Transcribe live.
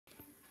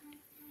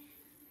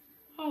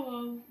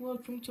Hello,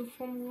 welcome to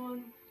Formula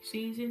 1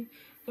 season,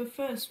 the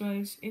first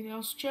race in the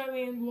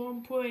Australian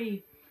Grand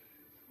Prix.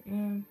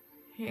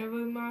 Here at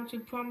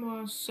Mountain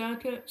Primera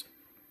Circuit.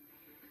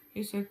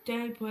 It's a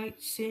daybreak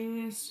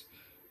series.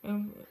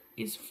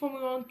 It's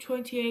Formula 1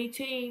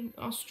 2018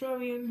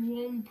 Australian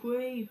Grand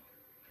Prix.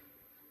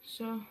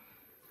 So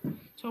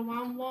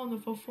round one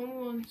of the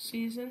Formula 1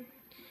 season.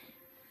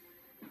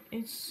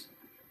 It's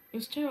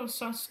still a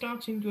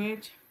starting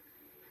grid.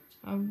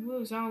 And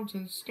Lewis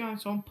Hamilton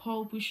starts on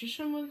pole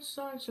position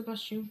alongside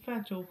Sebastian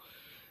Vettel.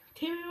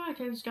 Kimi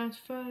Räikkönen starts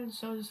third, and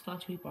so does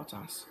Valtteri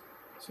Bottas.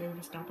 So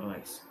let's start the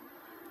race.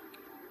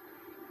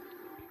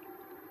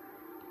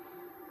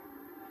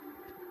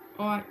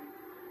 Alright,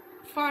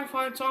 5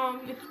 lights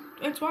on.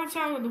 It's right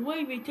out of the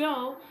way we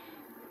go.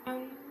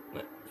 And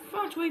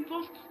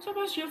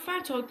Sebastian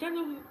Vettel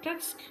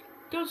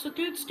goes a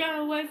good start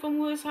away from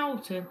Lewis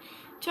Hamilton.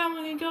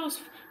 Terminally goes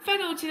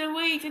Vettel to the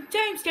lead, and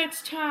James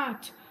gets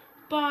tagged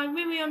by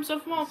Williams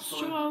of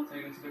Monstro.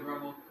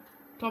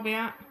 Copy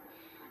that.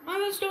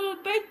 And there's got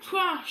a big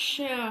crash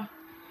here.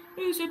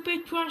 There's a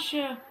big crash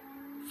here.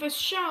 For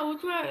Charles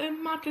Leclerc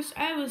and Marcus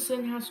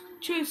Ericsson has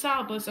two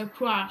Saubers have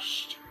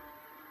crashed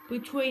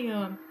between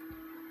them.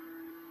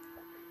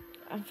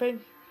 I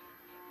think.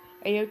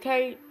 Are you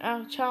okay,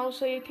 Charles?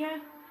 Are you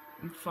okay?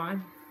 I'm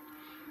fine.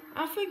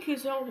 I think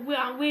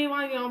we're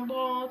on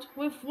board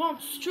with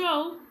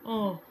Monstro.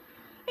 Oh,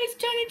 it's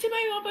turning to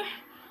me, Robert.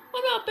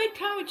 What a big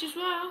carriage as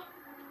well.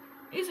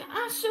 It's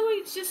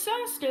absolute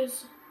disaster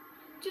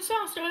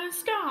at the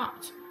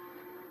start.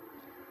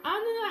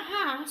 And in the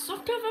house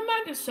of Kevin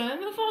Magnussen,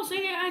 the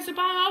forcing it as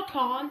about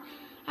Ocon,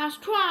 has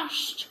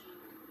crashed.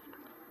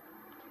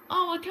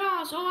 All the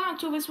cars are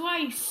out of his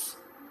race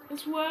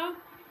as well.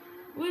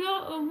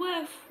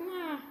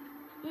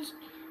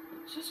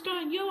 Just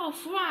got a yellow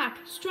flag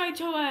straight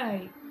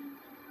away.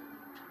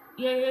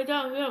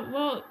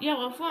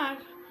 Yellow flag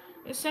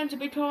is sent to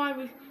be collided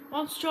with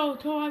Monstro,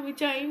 collided with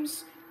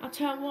James at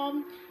turn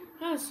 1.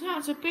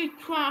 That's a big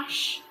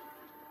crash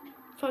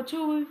for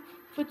two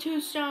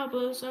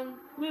Saubers, and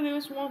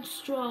Williams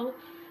Monstro.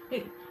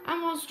 And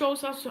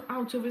Monstro's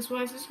out of his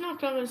race. It's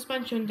not got a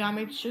suspension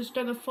damage, just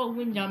got a full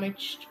wind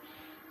damage.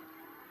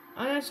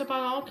 And it's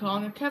about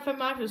Ocon and Kevin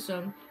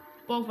Magnussen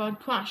both had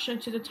crashed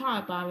into the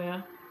tyre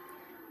barrier.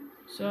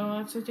 So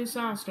that's a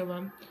disaster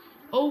then.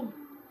 Oh,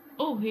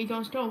 he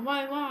goes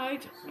right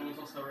wide.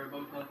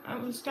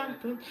 And we're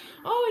stamping.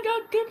 Oh, we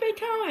got good big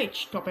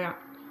carriage. Copy that.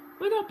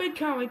 We got big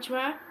carriage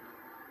there.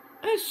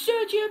 And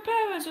Sergio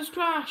Perez has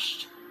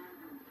crashed.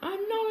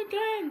 And not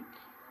again.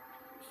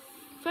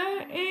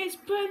 There is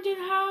Brendan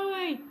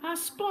Hartley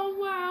has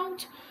spun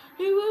round.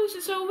 He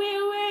loses a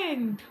rear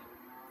end.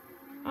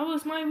 I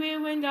lost my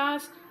rear end,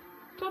 guys.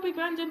 Copy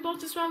Brendan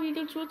Bottas round. You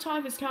go to a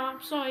Tigers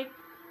car. Sorry.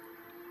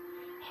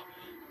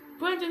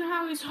 Brendan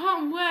Hartley's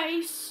home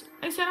race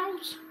is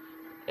out.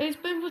 It's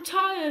been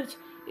retired.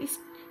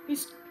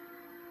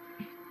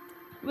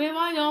 We're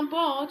right on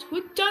board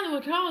with Daniel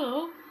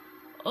Ricciardo.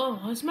 Oh,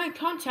 has made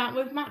contact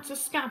with Max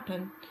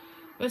Verstappen.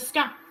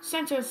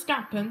 Centre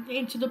Verstappen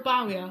into the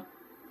barrier.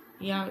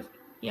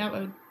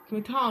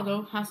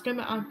 Ricciardo has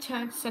given a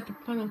 10-second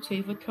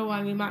penalty for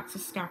colliding Max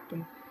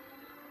Verstappen.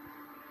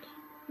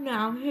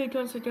 Now here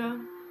comes the girl.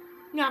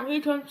 Now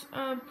here comes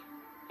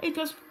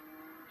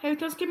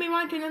Kimi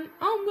Räikkönen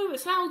on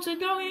Lewis Hamilton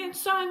going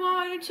inside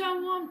line into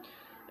turn 1,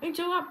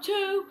 into lap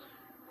 2.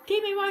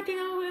 Kimi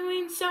Räikkönen over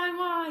inside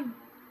line.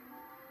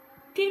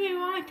 Kimi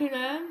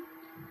Räikkönen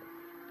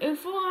in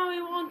Ferrari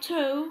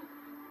 1-2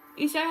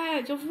 is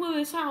ahead of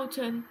Lewis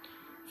Hamilton.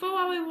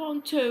 Ferrari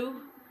 1-2.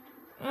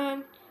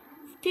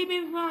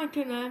 Kimi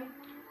Räikkönen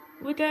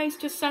regains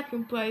to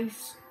second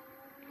place.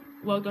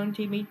 Well done,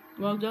 Kimi.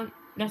 Well done.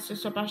 Next to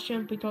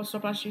Sebastian, because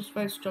Sebastian's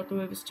very struggling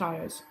with his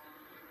tyres.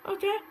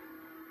 Okay.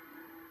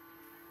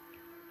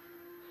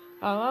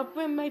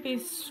 Maybe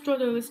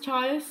struggling with his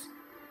tyres.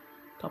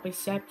 Copy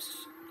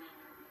Seb's.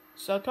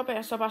 So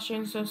copy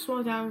Sebastian, so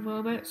slow down a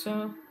little bit.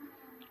 So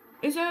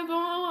is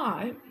everyone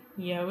alright?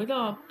 Yeah, we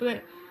got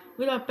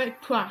a big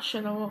crash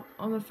on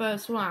the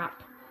first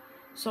lap.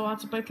 So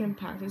that's a big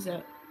impact, is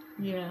it?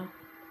 Yeah.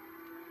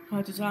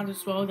 I just had to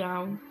slow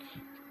down.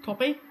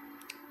 Copy.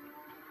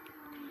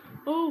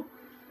 Oh,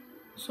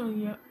 so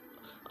yeah.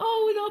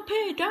 Oh, we got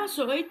Pierre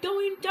Gasly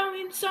going down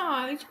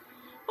inside.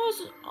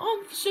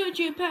 On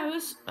Sergio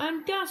Perez,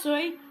 and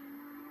Gasly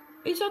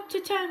is up to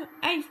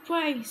 8th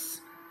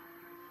place.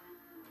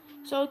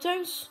 So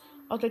James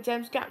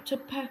gap to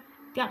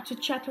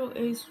Checo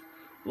is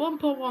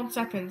 1.1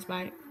 seconds,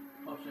 mate.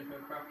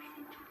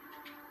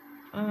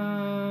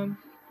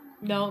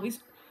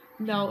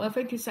 No, I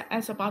think it's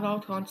about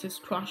Ocon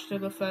just crashed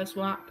in the first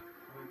lap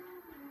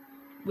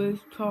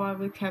with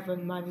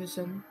Kevin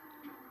Magnussen.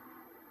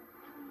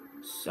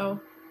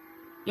 So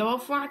yellow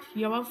flag.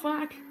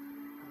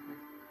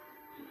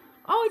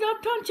 Oh, we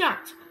got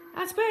contact.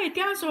 That's Pierre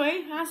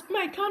Gasly has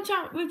made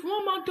contact with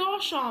Romain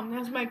Grosjean.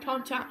 Has made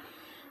contact,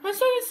 and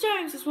so does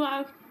James as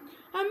well.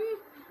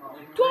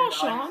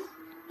 Grosjean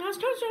has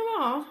cut him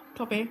off.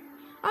 Copy.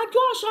 And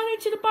Grosjean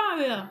into the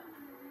barrier.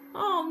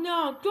 Oh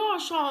no,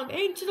 Grosjean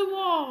into the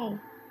wall.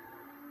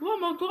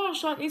 One more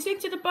Grosjean is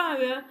into the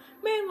barrier.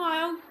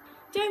 Meanwhile,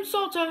 James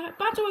Salter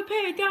about to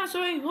repair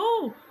Gasly.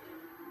 Oh,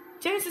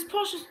 James has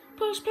pushed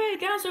Pierre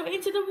Gasly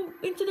into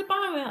the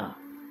barrier.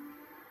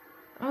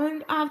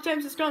 And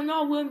James has got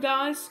no room,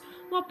 guys.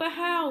 What the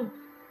hell?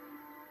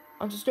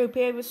 I'll just do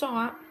Pierre with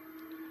that.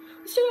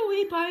 Still a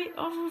replay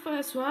of the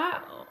first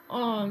lap.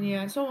 Oh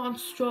yeah, so on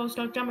Stroll's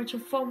got damage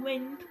of front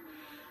wing.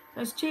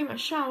 There's team at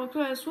shower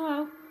as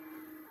well.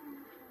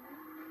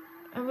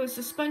 And the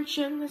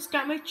suspension is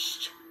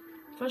damaged.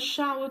 For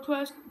shower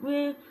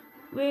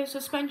rear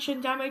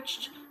suspension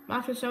damaged.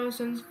 Matthew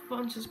Saracen's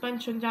front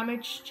suspension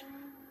damaged.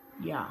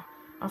 Yeah,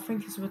 I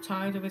think he's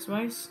retired of his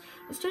race.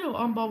 He's still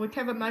on board with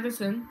Kevin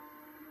Madison.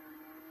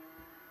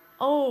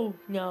 Oh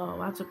no,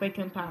 that's a big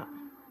impact.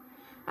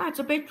 That's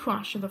a big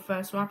crash in the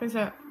first lap, is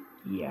it?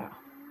 Yeah,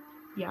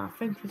 I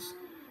think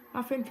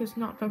it's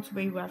not going to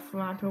be red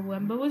flag or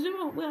win. But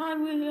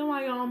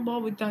we're on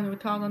board with Daniel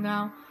Ricciardo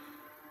now.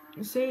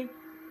 You see,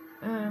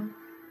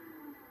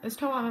 it's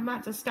talking about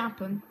Matt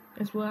Verstappen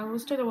as well. We'll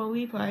still do a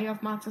replay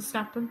of Matt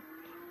Verstappen.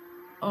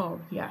 Oh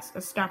yes,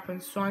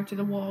 Verstappen straight to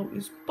the wall.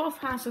 Is both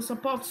Hasses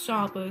and both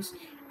Saubers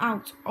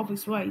out of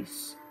his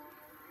race.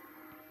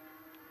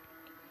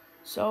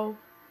 So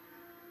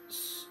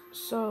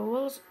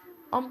we'll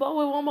on board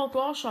with one more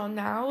Grosjean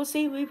now. We'll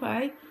see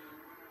replay.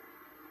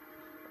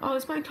 Oh,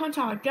 it's made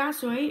contact with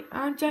Gasly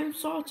and James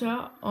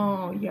Salter.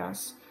 Oh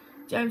yes,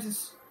 James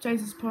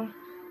has put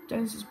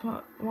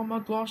one more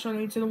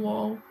Grosjean into the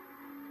wall.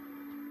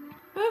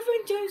 I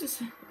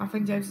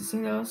think James has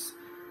seen us.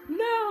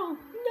 No.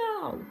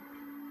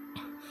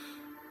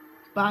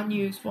 Bad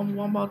news from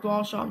one more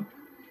Grosjean.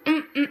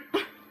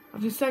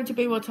 He's said to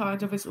be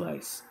retired of his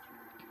race.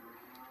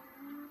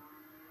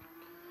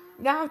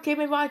 Now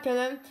Kimi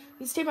Raikkonen,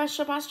 his teammate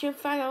Sebastian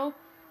Vettel,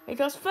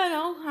 because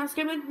Vettel has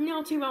given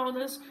naughty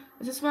orders.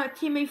 This is why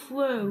Kimi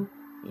through.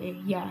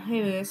 Yeah,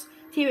 here it is.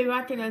 Kimi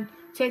Raikkonen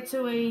takes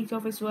the lead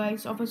of his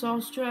race of his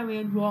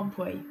Australian Grand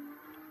Prix.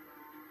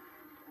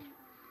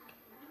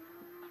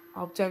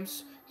 Oh,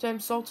 James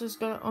Salter's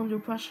got under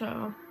pressure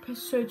of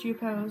Sergio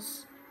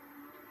Perez.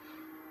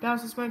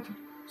 Guys,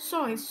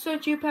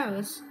 Sergio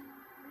Perez.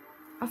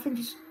 I think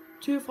he's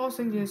 2 Force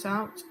Injuries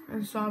out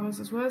and Cyrus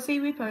as well. See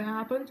replay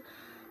happened.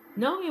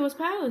 No, it was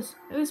Perez.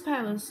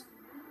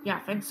 Yeah, I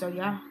think so,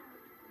 yeah.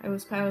 It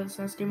was Perez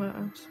that's given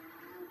it.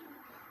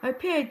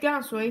 Pierre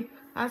Gasly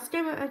has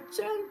given a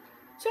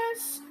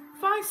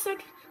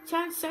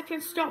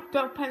 10-second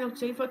stop-go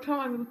penalty for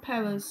colliding with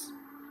Perez.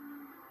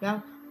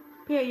 Yeah.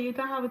 Pierre, you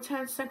can have a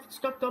 10-second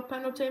stop-go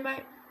penalty,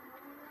 mate.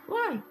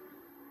 Why?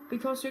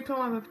 Because you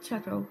collided with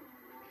Checo.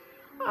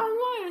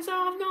 Oh, why? Is I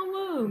have no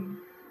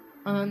room?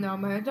 I don't know,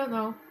 man. I don't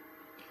know.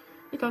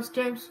 Because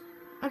James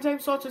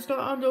Salter's got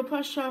under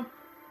pressure.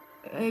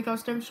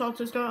 James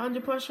Salter's got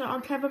under pressure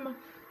on Kevin.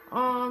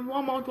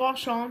 One more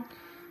Grosjean.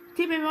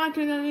 Kimi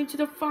Raikkonen into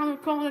the final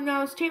corner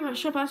now. His teammate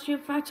Sebastian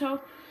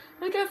Vettel.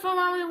 We go for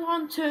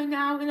round 1-2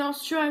 now in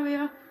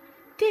Australia.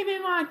 Kimi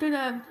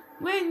Raikkonen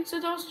wins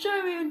the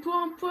Australian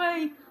Grand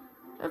Prix.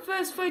 The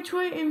first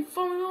victory in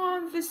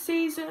Formula 1 this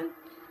season.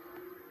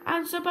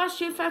 And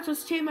Sebastian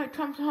Vettel's teammate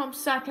comes home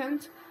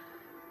second.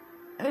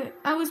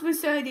 And with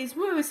Mercedes,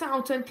 Lewis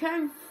Hamilton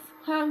came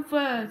home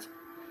third.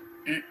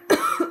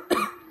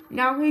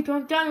 Now here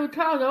comes Daniel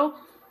Ricciardo.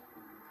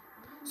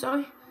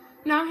 So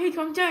now here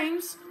comes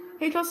James.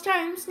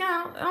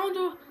 Now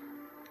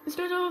it's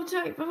going to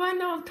overtake the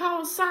window of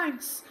Carlos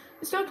Sainz.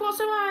 It's going to cross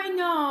the line.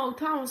 No,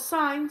 Carlos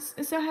Sainz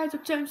is ahead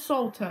of James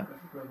Salter.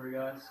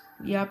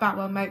 Yeah, bad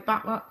luck, mate.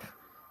 Bad luck.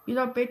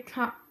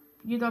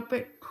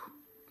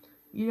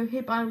 You're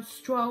hit by a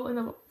Stroll in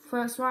the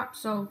first lap,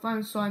 so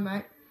very sorry,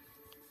 mate.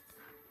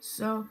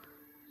 So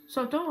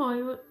don't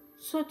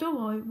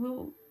worry.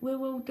 We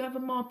will gather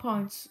more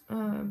points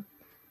to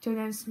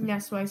the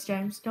next race,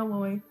 James. Don't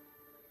worry.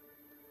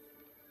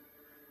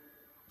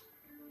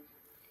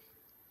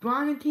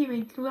 Blind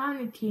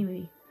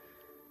Kimi.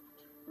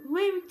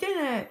 We did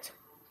it!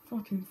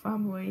 Fucking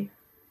family.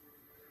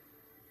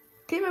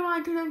 Kimi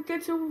Raikkonen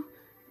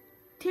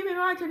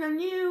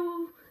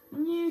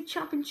new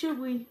championship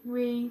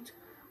lead.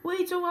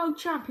 Leads the world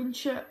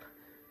championship.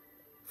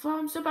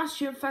 From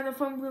Sebastian Vettel,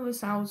 from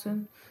Lewis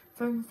Hamilton,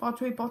 from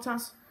Valtteri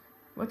Bottas,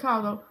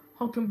 Ricciardo,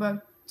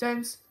 Hülkenberg,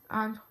 James,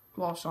 and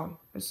Grosjean.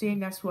 I'll see you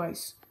next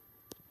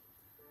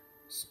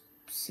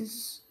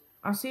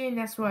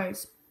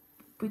race.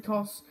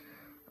 Because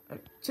I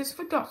just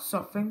forgot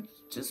something.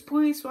 Just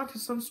please like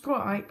and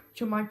subscribe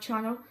to my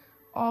channel.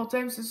 All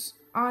James's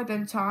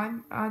Iden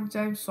Time and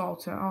James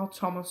Salter, all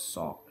Thomas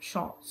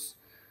Shots.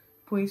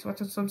 Please like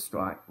and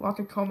subscribe. Like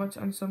and comment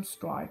and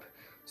subscribe.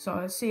 So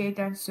I'll see you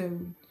again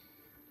soon.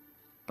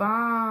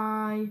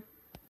 Bye.